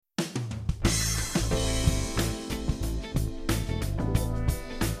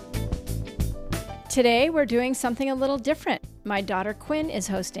Today, we're doing something a little different. My daughter Quinn is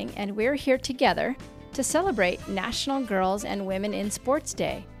hosting, and we're here together to celebrate National Girls and Women in Sports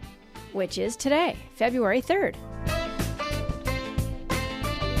Day, which is today, February 3rd.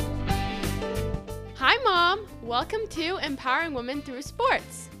 Hi, Mom. Welcome to Empowering Women Through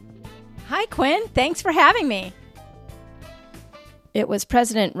Sports. Hi, Quinn. Thanks for having me. It was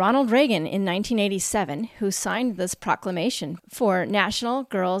President Ronald Reagan in 1987 who signed this proclamation for National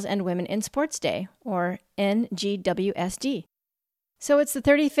Girls and Women in Sports Day, or NGWSD. So it's the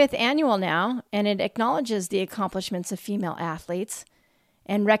 35th annual now, and it acknowledges the accomplishments of female athletes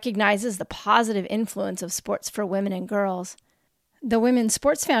and recognizes the positive influence of sports for women and girls. The Women's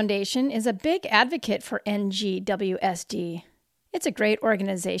Sports Foundation is a big advocate for NGWSD. It's a great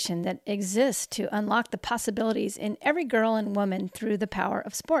organization that exists to unlock the possibilities in every girl and woman through the power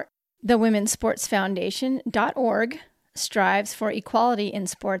of sport. The Women's Sports Foundation.org strives for equality in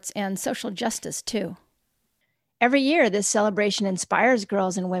sports and social justice, too. Every year, this celebration inspires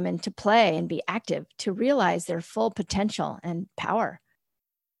girls and women to play and be active, to realize their full potential and power.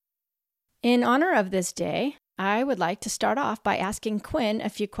 In honor of this day, I would like to start off by asking Quinn a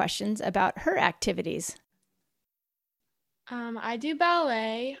few questions about her activities. I do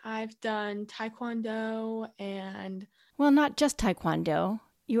ballet. I've done taekwondo and... Well, not just taekwondo.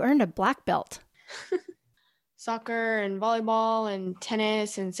 You earned a black belt. Soccer and volleyball and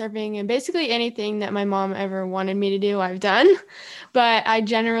tennis and surfing and basically anything that my mom ever wanted me to do, I've done. But I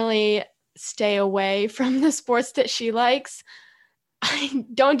generally stay away from the sports that she likes. I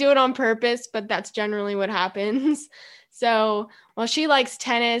don't do it on purpose, but that's generally what happens. So while she likes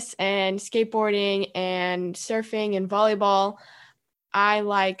tennis and skateboarding and surfing and volleyball, I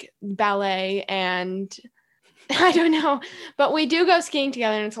like ballet and I don't know, but we do go skiing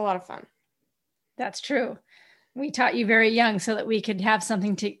together and it's a lot of fun. That's true. We taught you very young so that we could have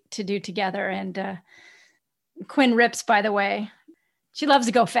something to do together. And Quinn rips, by the way. She loves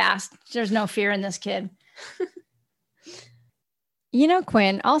to go fast. There's no fear in this kid. You know,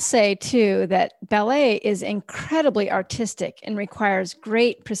 Quinn, I'll say, too, that ballet is incredibly artistic and requires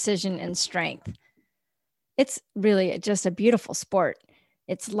great precision and strength. It's really just a beautiful sport.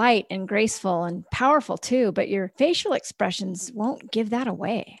 It's light and graceful and powerful, too, but your facial expressions won't give that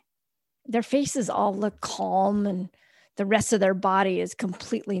away. Their faces all look calm and the rest of their body is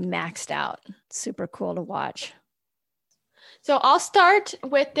completely maxed out. It's super cool to watch. So I'll start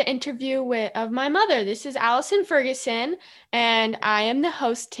with the interview of my mother. This is Allison Ferguson, and I am the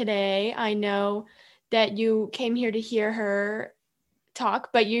host today. I know that you came here to hear her talk,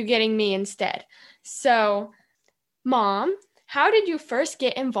 but you're getting me instead. So, Mom, how did you first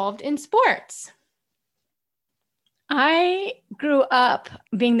get involved in sports? I grew up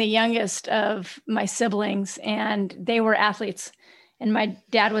being the youngest of my siblings, and they were athletes. And my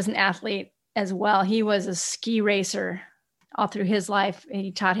dad was an athlete as well. He was a ski racer all through his life.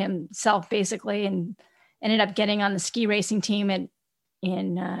 He taught himself basically and ended up getting on the ski racing team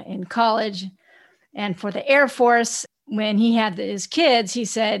in college. And for the Air Force, when he had his kids, he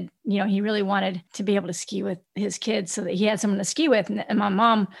said, you know, he really wanted to be able to ski with his kids so that he had someone to ski with. And my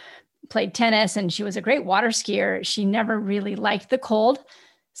mom played tennis and she was a great water skier. She never really liked the cold,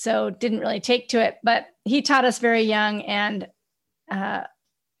 so didn't really take to it. But he taught us very young, and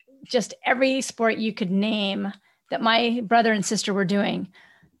just every sport you could name that my brother and sister were doing,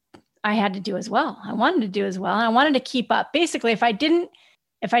 I had to do as well. I wanted to do as well. And I wanted to keep up. Basically, if I didn't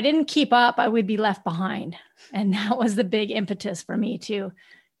keep up, I would be left behind. And that was the big impetus for me to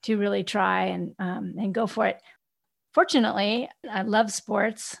really try and go for it. Fortunately, I love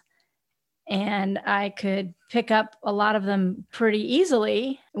sports and I could pick up a lot of them pretty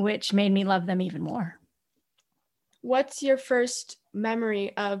easily, which made me love them even more. What's your first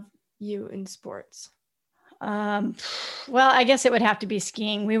memory of you in sports? Well, I guess it would have to be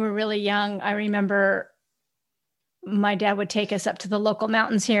skiing. We were really young. I remember my dad would take us up to the local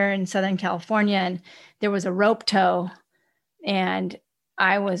mountains here in Southern California, and there was a rope tow, and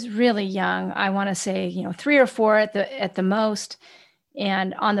I was really young. I want to say, 3 or 4 at the most.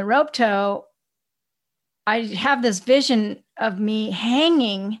 And on the rope tow, I have this vision of me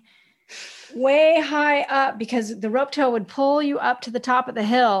hanging way high up because the rope tow would pull you up to the top of the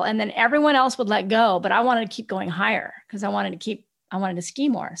hill and then everyone else would let go. But I wanted to keep going higher because I wanted to ski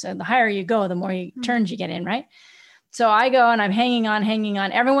more. So the higher you go, the more turns you get in, right? So I go and I'm hanging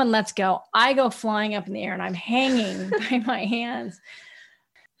on. Everyone lets go. I go flying up in the air and I'm hanging by my hands.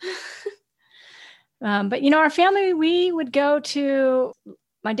 But our family, we would go to,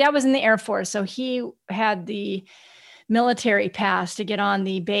 my dad was in the Air Force. So he had the military pass to get on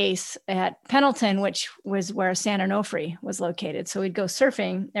the base at Pendleton, which was where San Onofre was located. So we'd go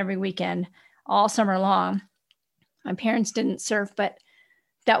surfing every weekend all summer long. My parents didn't surf, but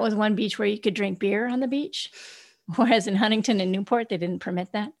that was one beach where you could drink beer on the beach. Whereas in Huntington and Newport, they didn't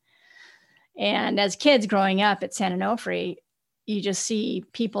permit that. And as kids growing up at San Onofre, you just see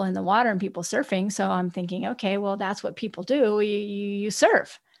people in the water and people surfing. So I'm thinking, okay, well, that's what people do. You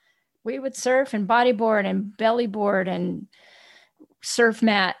surf. We would surf and bodyboard and bellyboard and surf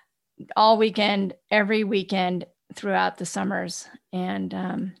mat all weekend, every weekend throughout the summers. And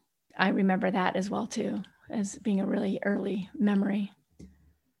I remember that as well, too, as being a really early memory.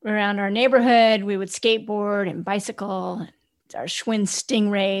 Around our neighborhood, we would skateboard and bicycle, our Schwinn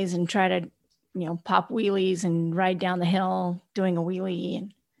Stingrays, and try to, pop wheelies and ride down the hill doing a wheelie.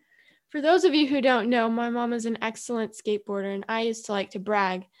 And for those of you who don't know, my mom is an excellent skateboarder, and I used to like to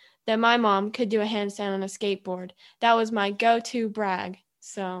brag that my mom could do a handstand on a skateboard. That was my go-to brag.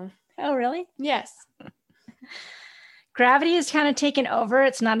 So. Oh, really? Yes. Gravity has kind of taken over.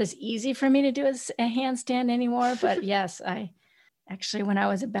 It's not as easy for me to do a handstand anymore, but yes, Actually, when I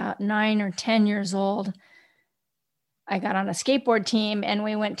was about 9 or 10 years old, I got on a skateboard team and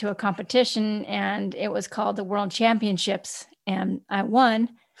we went to a competition, and it was called the World Championships. And I won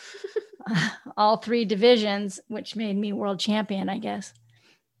all 3 divisions, which made me world champion, I guess.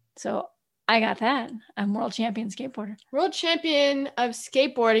 So I got that. I'm world champion skateboarder. World champion of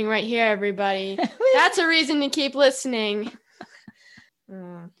skateboarding right here, everybody. That's a reason to keep listening.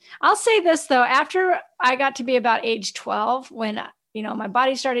 I'll say this, though. After I got to be about age 12, when my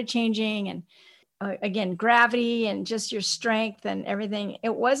body started changing, and again, gravity and just your strength and everything,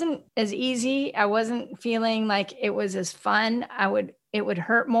 it wasn't as easy. I wasn't feeling like it was as fun. It would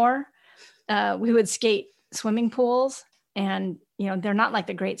hurt more. We would skate swimming pools, and they're not like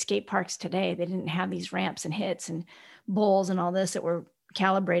the great skate parks today. They didn't have these ramps and hits and bowls and all this that were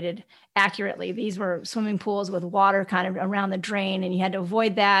calibrated accurately. These were swimming pools with water kind of around the drain, and you had to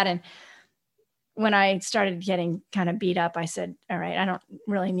avoid that. And when I started getting kind of beat up, I said, all right, I don't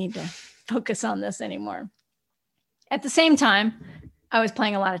really need to focus on this anymore. At the same time, I was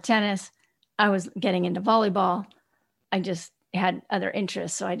playing a lot of tennis. I was getting into volleyball. I just had other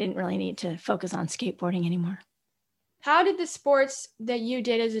interests, so I didn't really need to focus on skateboarding anymore. How did the sports that you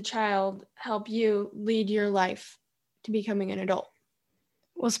did as a child help you lead your life to becoming an adult?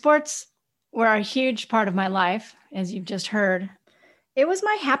 Well, sports were a huge part of my life, as you've just heard. It was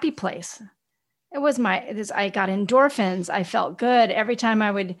my happy place. It was I got endorphins. I felt good every time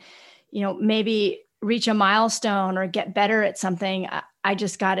I would, maybe reach a milestone or get better at something. I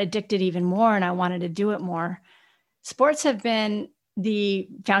just got addicted even more, and I wanted to do it more. Sports have been the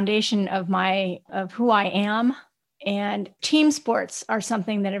foundation of who I am. And team sports are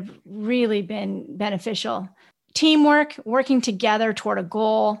something that have really been beneficial. Teamwork, working together toward a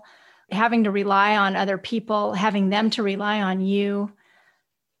goal, having to rely on other people, having them to rely on you.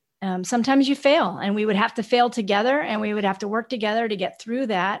 Sometimes you fail, and we would have to fail together, and we would have to work together to get through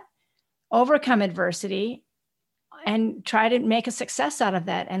that, overcome adversity, and try to make a success out of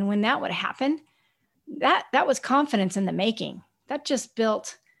that. And when that would happen, that was confidence in the making. That just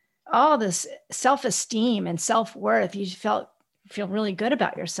built all this self-esteem and self-worth. You feel really good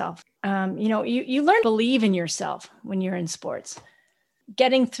about yourself. You learn to believe in yourself when you're in sports.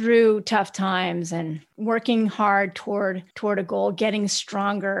 Getting through tough times and working hard toward a goal, getting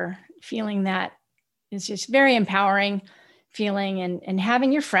stronger, feeling that is just very empowering feeling, and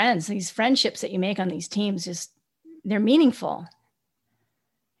having your friends, these friendships that you make on these teams, just they're meaningful.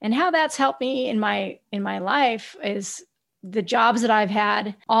 And how that's helped me in my life is the jobs that I've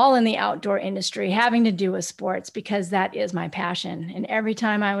had, all in the outdoor industry, having to do with sports, because that is my passion. And every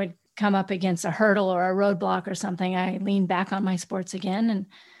time I would come up against a hurdle or a roadblock or something, I leaned back on my sports again, and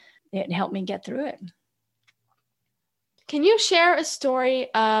it helped me get through it. Can you share a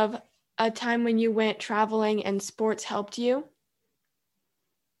story of a time when you went traveling and sports helped you?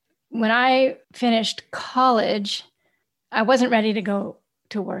 When I finished college, I wasn't ready to go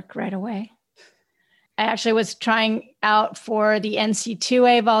to work right away. I actually was trying out for the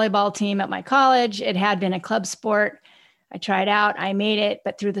NC2A volleyball team at my college. It had been a club sport. I tried out, I made it,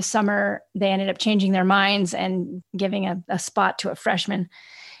 but through the summer, they ended up changing their minds and giving a spot to a freshman.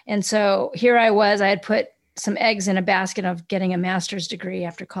 And so here I was, I had put some eggs in a basket of getting a master's degree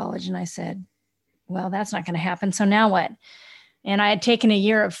after college. And I said, well, that's not going to happen. So now what? And I had taken a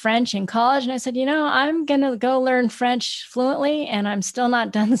year of French in college. And I said, I'm going to go learn French fluently. And I'm still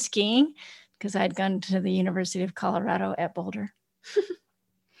not done skiing, because I'd gone to the University of Colorado at Boulder.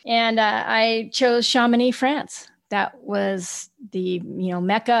 And I chose Chamonix, France. That was the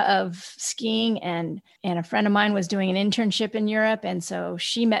mecca of skiing, and a friend of mine was doing an internship in Europe, and so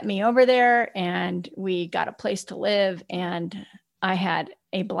she met me over there, and we got a place to live, and I had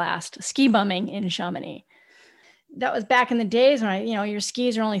a blast, ski bumming in Chamonix. That was back in the days when your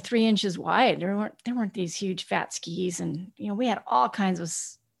skis are only 3 inches wide. There weren't these huge fat skis. And, we had all kinds of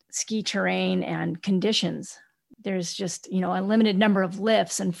ski terrain and conditions. There's just, a limited number of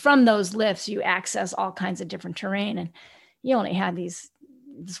lifts. And from those lifts, you access all kinds of different terrain. And you only had this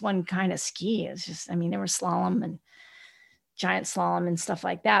one kind of ski. It's just, there were slalom and giant slalom and stuff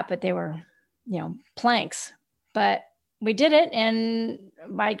like that, but they were, planks. But we did it, and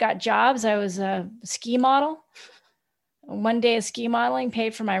I got jobs. I was a ski model. One day of ski modeling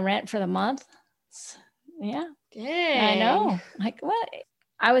paid for my rent for the month. Yeah. Dang. I know. Like, what?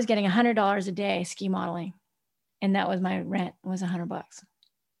 I was getting $100 a day ski modeling, and that was my rent, was $100.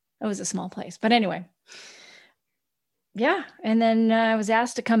 It was a small place. But anyway. Yeah. And then I was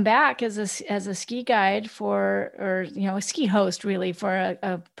asked to come back as a ski guide a ski host really for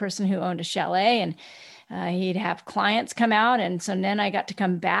a person who owned a chalet, and he'd have clients come out. And so then I got to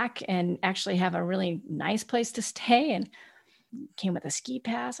come back and actually have a really nice place to stay, and came with a ski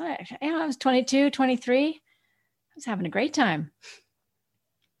pass. I was 22, 23. I was having a great time.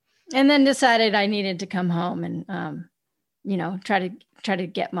 And then decided I needed to come home and, try to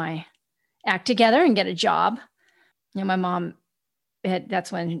get my act together and get a job. My mom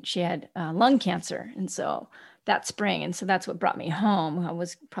that's when she had lung cancer. And so that spring. And so that's what brought me home. I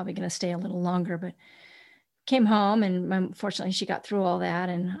was probably going to stay a little longer, but came home, and unfortunately she got through all that.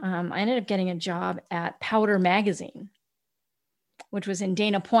 And I ended up getting a job at Powder Magazine, which was in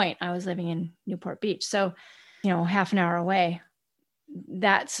Dana Point. I was living in Newport Beach. So, half an hour away.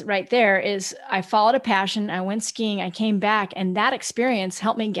 That's right there is I followed a passion. I went skiing. I came back, and that experience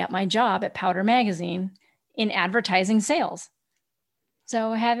helped me get my job at Powder Magazine in advertising sales.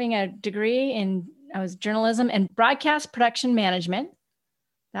 So having a degree I was journalism and broadcast production management.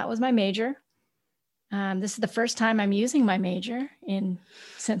 That was my major. This is the first time I'm using my major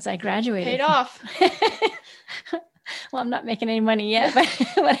since I graduated. Paid off. Well, I'm not making any money yet, but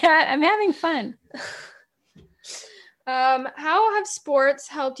I'm having fun. How have sports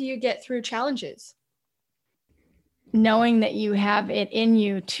helped you get through challenges? Knowing that you have it in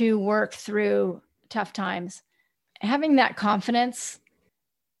you to work through tough times. Having that confidence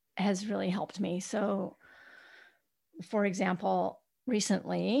has really helped me. So, for example,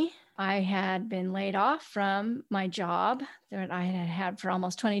 recently I had been laid off from my job that I had had for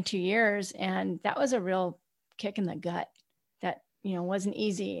almost 22 years. And that was a real kick in the gut that, wasn't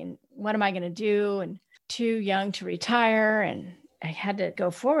easy. And what am I going to do? And too young to retire. And I had to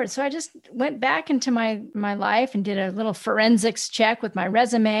go forward. So I just went back into my life and did a little forensics check with my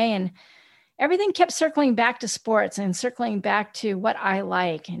resume, and everything kept circling back to sports and circling back to what I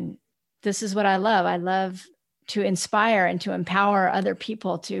like. And this is what I love. I love to inspire and to empower other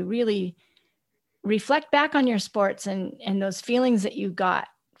people to really reflect back on your sports and those feelings that you got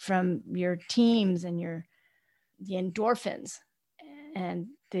from your teams and the endorphins and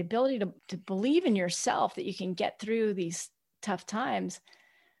the ability to believe in yourself that you can get through these tough times.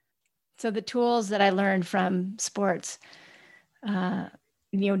 So the tools that I learned from sports,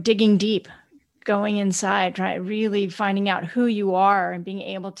 digging deep, going inside, really finding out who you are and being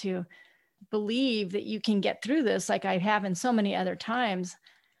able to believe that you can get through this like I have in so many other times.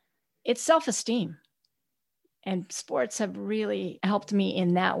 It's self-esteem. And sports have really helped me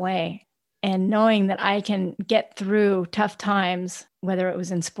in that way. And knowing that I can get through tough times, whether it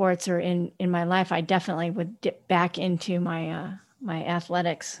was in sports or in my life, I definitely would dip back into my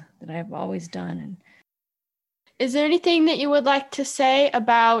athletics that I've always done. And is there anything that you would like to say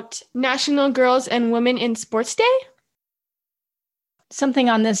about National Girls and Women in Sports Day? Something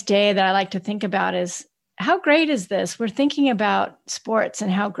on this day that I like to think about is how great is this? We're thinking about sports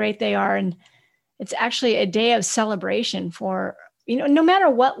and how great they are. And it's actually a day of celebration for, no matter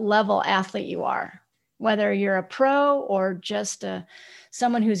what level athlete you are, whether you're a pro or just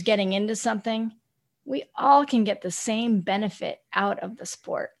someone who's getting into something, we all can get the same benefit out of the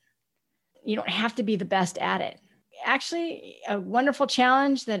sport. You don't have to be the best at it. Actually, a wonderful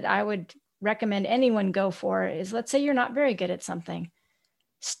challenge that I would recommend anyone go for is, let's say you're not very good at something.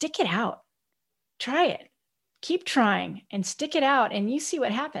 Stick it out. Try it. Keep trying and stick it out, and you see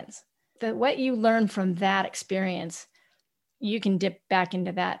what happens. What you learn from that experience, you can dip back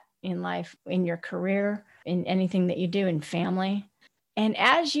into that in life, in your career, in anything that you do, in family. And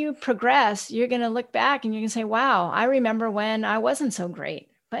as you progress, you're going to look back and you're going to say, wow, I remember when I wasn't so great,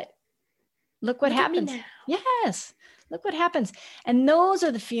 but look what happens. Yes. Look what happens. And those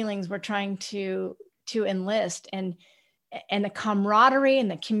are the feelings we're trying to enlist, and the camaraderie and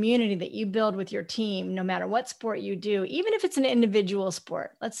the community that you build with your team, no matter what sport you do, even if it's an individual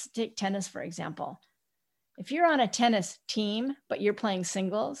sport. Let's take tennis, for example. If you're on a tennis team, but you're playing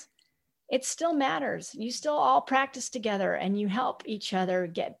singles, it still matters. You still all practice together and you help each other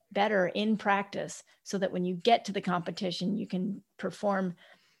get better in practice so that when you get to the competition, you can perform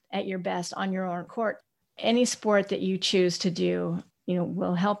at your best on your own court. Any sport that you choose to do,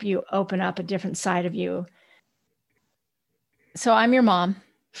 will help you open up a different side of you. So I'm your mom.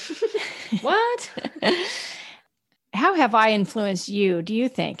 What? How have I influenced you, do you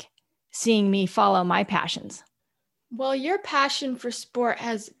think, seeing me follow my passions? Well, your passion for sport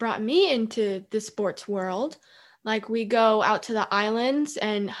has brought me into the sports world. Like, we go out to the islands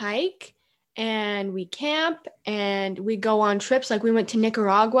and hike, and we camp, and we go on trips. Like, we went to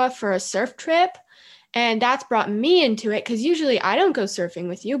Nicaragua for a surf trip, and that's brought me into it, because usually I don't go surfing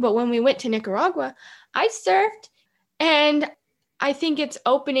with you. But when we went to Nicaragua, I surfed, and I think it's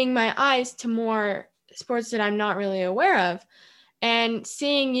opening my eyes to more sports that I'm not really aware of. And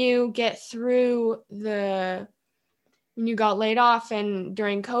seeing you get through when you got laid off and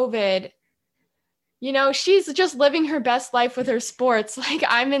during COVID, she's just living her best life with her sports. Like,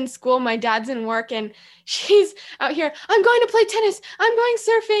 I'm in school, my dad's in work, and she's out here, I'm going to play tennis, I'm going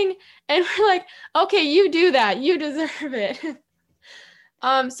surfing. And we're like, okay, you do that, you deserve it.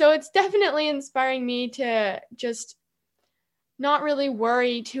 So it's definitely inspiring me to just not really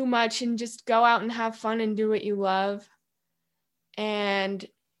worry too much and just go out and have fun and do what you love. And,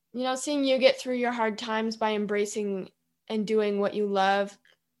 seeing you get through your hard times by embracing and doing what you love.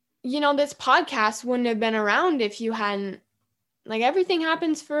 This podcast wouldn't have been around if you hadn't, everything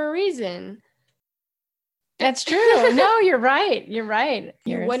happens for a reason. That's true. No, you're right. You're right.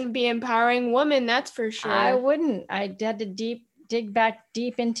 You wouldn't be empowering women, that's for sure. I wouldn't. I had to dig back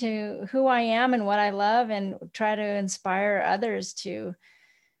deep into who I am and what I love and try to inspire others to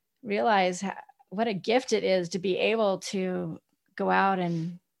realize what a gift it is to be able to go out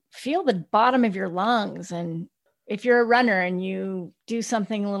and feel the bottom of your lungs. And if you're a runner and you do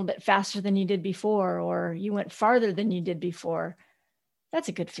something a little bit faster than you did before, or you went farther than you did before, that's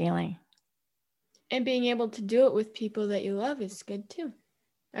a good feeling. And being able to do it with people that you love is good too.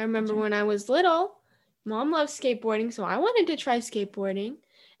 I remember when I was little, Mom loved skateboarding, so I wanted to try skateboarding.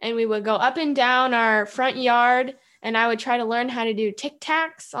 And we would go up and down our front yard, and I would try to learn how to do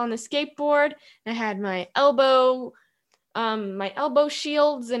tic-tacs on the skateboard. I had my elbow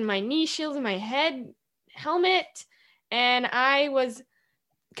shields and my knee shields and my head helmet, and I was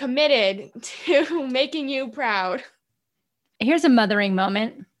committed to making you proud. Here's a mothering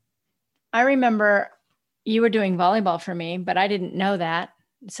moment. I remember you were doing volleyball for me, but I didn't know that.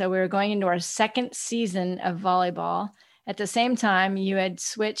 So we were going into our second season of volleyball. At the same time, you had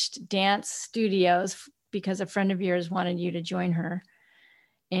switched dance studios because a friend of yours wanted you to join her.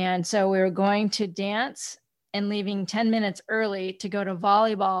 And so we were going to dance and leaving 10 minutes early to go to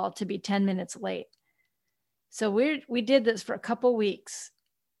volleyball to be 10 minutes late. So we did this for a couple weeks.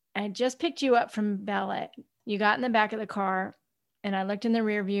 I just picked you up from ballet. You got in the back of the car, and I looked in the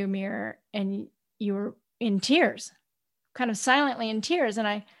rearview mirror, and you were in tears, kind of silently in tears. And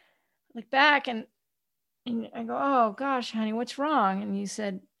I look back and I go, oh gosh, honey, what's wrong? And you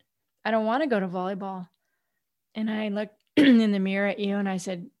said, I don't want to go to volleyball. And I looked in the mirror at you and I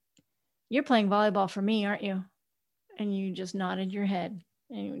said, you're playing volleyball for me, aren't you? And you just nodded your head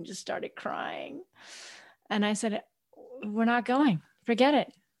and you just started crying. And I said, we're not going, forget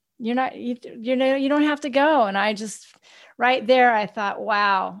it. You don't have to go. And I just, right there, I thought,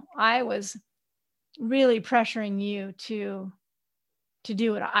 wow, I was really pressuring you to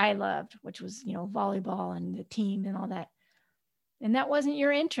do what I loved, which was, volleyball and the team and all that. And that wasn't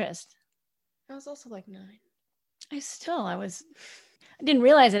your interest. I was also like 9. I didn't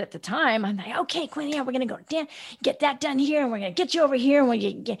realize it at the time. I'm like, okay, Quinn, yeah, we're going to go get that done here. And we're going to get you over here.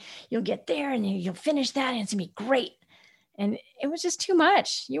 And you'll get there and you'll finish that. And it's going to be great. And it was just too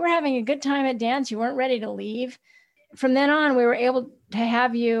much. You were having a good time at dance. You weren't ready to leave. From then on, we were able to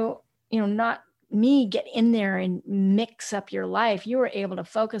have you, not me get in there and mix up your life. You were able to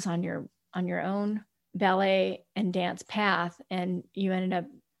focus on your own ballet and dance path. And you ended up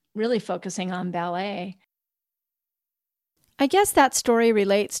really focusing on ballet. I guess that story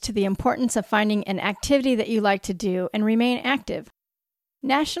relates to the importance of finding an activity that you like to do and remain active.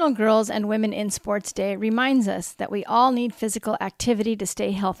 National Girls and Women in Sports Day reminds us that we all need physical activity to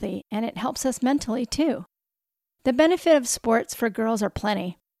stay healthy, and it helps us mentally too. The benefit of sports for girls are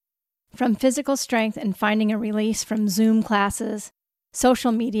plenty. From physical strength and finding a release from Zoom classes,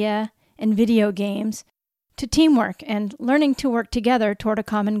 social media, and video games, to teamwork and learning to work together toward a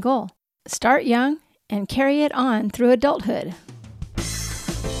common goal. Start young and carry it on through adulthood.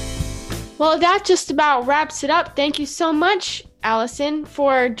 Well, that just about wraps it up. Thank you so much Allison,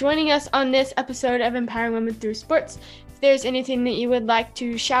 for joining us on this episode of Empowering Women Through Sports. If there's anything that you would like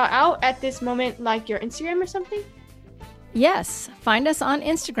to shout out at this moment, like your Instagram or something? Yes, find us on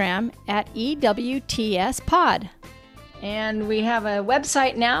Instagram at EWTSPod. And we have a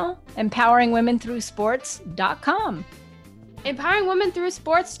website now, empoweringwomenthroughsports.com.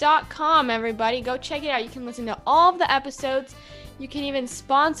 Empoweringwomenthroughsports.com, everybody. Go check it out. You can listen to all of the episodes. You can even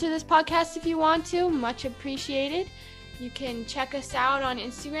sponsor this podcast if you want to. Much appreciated. You can check us out on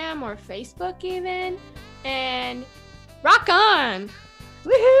Instagram or Facebook even. And rock on!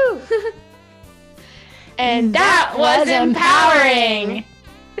 Woohoo! And that was empowering!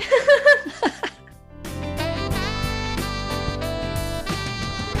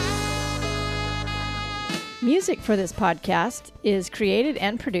 Music for this podcast is created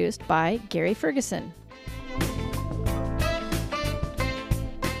and produced by Gary Ferguson.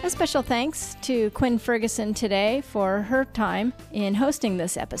 A special thanks to Quinn Ferguson today for her time in hosting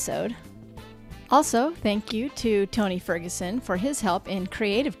this episode. Also, thank you to Tony Ferguson for his help in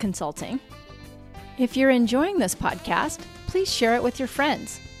creative consulting. If you're enjoying this podcast, please share it with your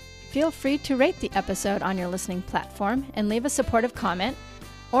friends. Feel free to rate the episode on your listening platform and leave a supportive comment,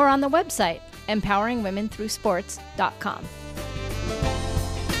 or on the website, empoweringwomenthroughsports.com.